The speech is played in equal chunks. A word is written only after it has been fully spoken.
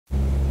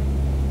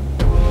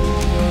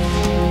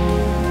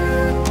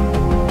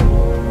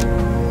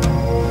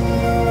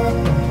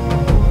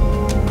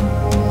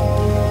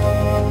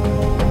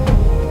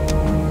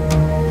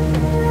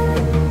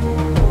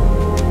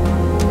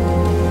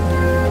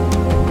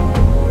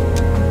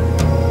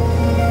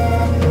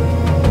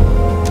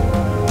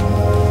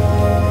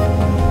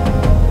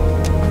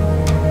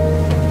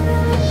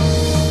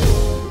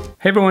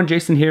Hey everyone,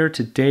 Jason here.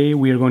 Today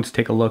we are going to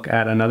take a look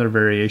at another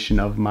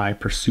variation of my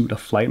Pursuit of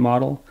Flight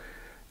model.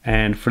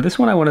 And for this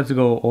one I wanted to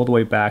go all the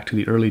way back to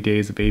the early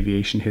days of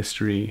aviation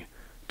history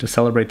to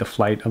celebrate the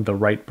flight of the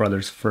Wright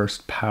Brothers'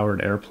 first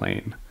powered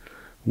airplane,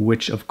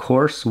 which of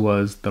course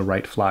was the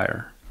Wright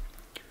Flyer.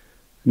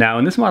 Now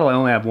in this model I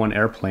only have one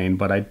airplane,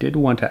 but I did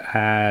want to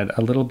add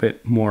a little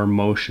bit more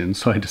motion,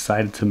 so I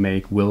decided to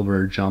make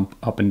Wilbur jump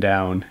up and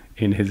down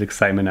in his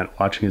excitement at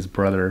watching his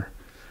brother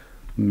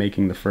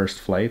making the first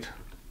flight.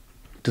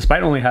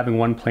 Despite only having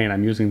one plane,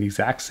 I'm using the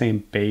exact same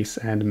base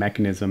and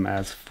mechanism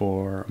as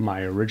for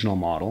my original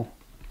model.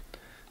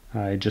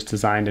 I just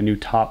designed a new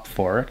top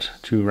for it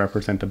to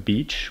represent the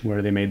beach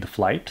where they made the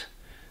flight.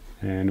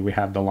 And we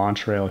have the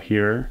launch rail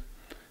here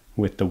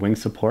with the wing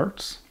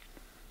supports.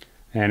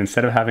 And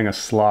instead of having a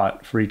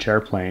slot for each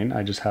airplane,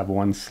 I just have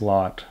one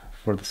slot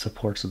for the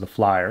supports of the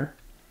Flyer.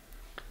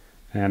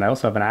 And I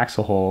also have an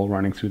axle hole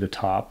running through the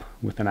top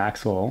with an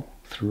axle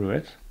through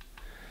it.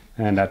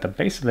 And at the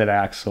base of that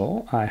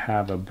axle, I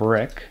have a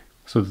brick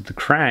so that the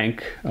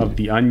crank of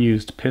the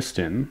unused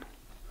piston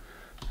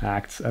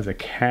acts as a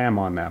cam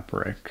on that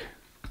brick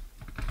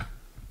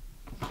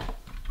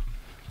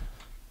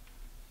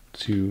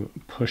to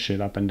push it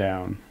up and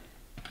down.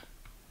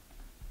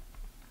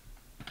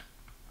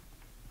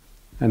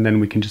 And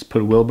then we can just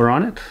put Wilbur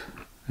on it,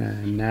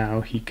 and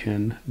now he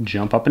can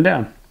jump up and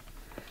down.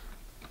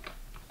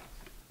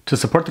 To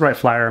support the Wright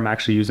Flyer, I'm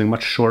actually using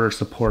much shorter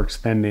supports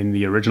than in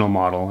the original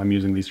model. I'm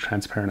using these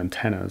transparent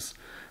antennas,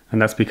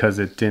 and that's because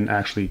it didn't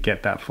actually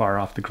get that far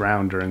off the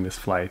ground during this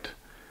flight.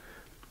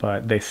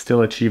 But they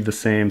still achieve the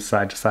same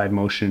side-to-side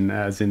motion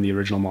as in the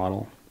original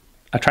model.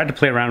 I tried to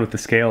play around with the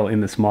scale in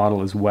this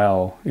model as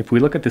well. If we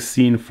look at the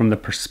scene from the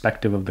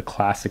perspective of the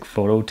classic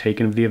photo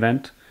taken of the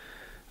event,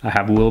 I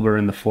have Wilbur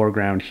in the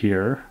foreground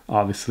here,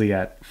 obviously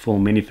at full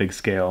minifig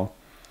scale.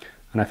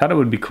 And I thought it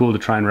would be cool to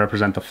try and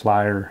represent the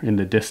Flyer in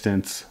the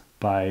distance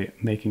by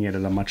making it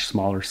at a much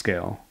smaller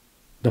scale.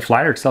 The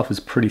Flyer itself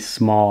is pretty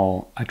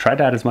small. I tried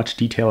to add as much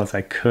detail as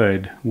I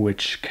could,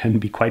 which can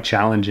be quite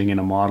challenging in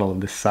a model of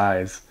this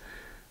size.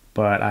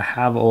 But I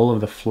have all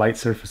of the flight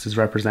surfaces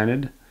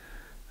represented,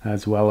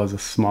 as well as a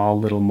small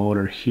little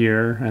motor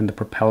here and the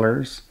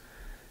propellers.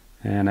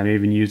 And I'm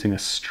even using a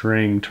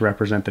string to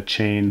represent the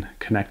chain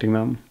connecting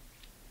them.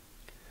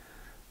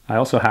 I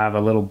also have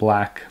a little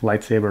black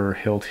lightsaber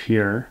hilt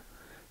here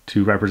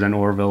to represent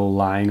Orville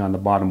lying on the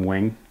bottom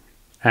wing.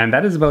 And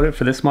that is about it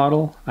for this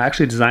model. I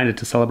actually designed it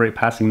to celebrate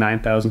passing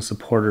 9,000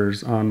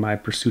 supporters on my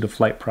Pursuit of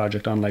Flight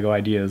project on LEGO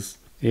Ideas.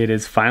 It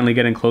is finally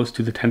getting close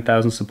to the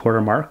 10,000 supporter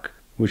mark,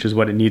 which is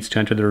what it needs to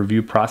enter the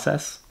review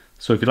process.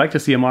 So if you'd like to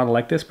see a model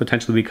like this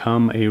potentially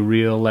become a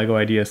real LEGO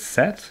Ideas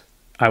set,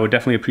 I would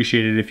definitely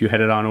appreciate it if you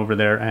headed on over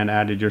there and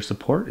added your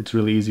support. It's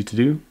really easy to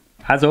do.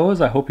 As always,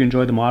 I hope you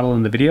enjoyed the model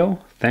and the video.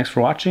 Thanks for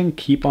watching,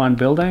 keep on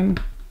building,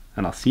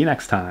 and I'll see you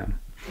next time.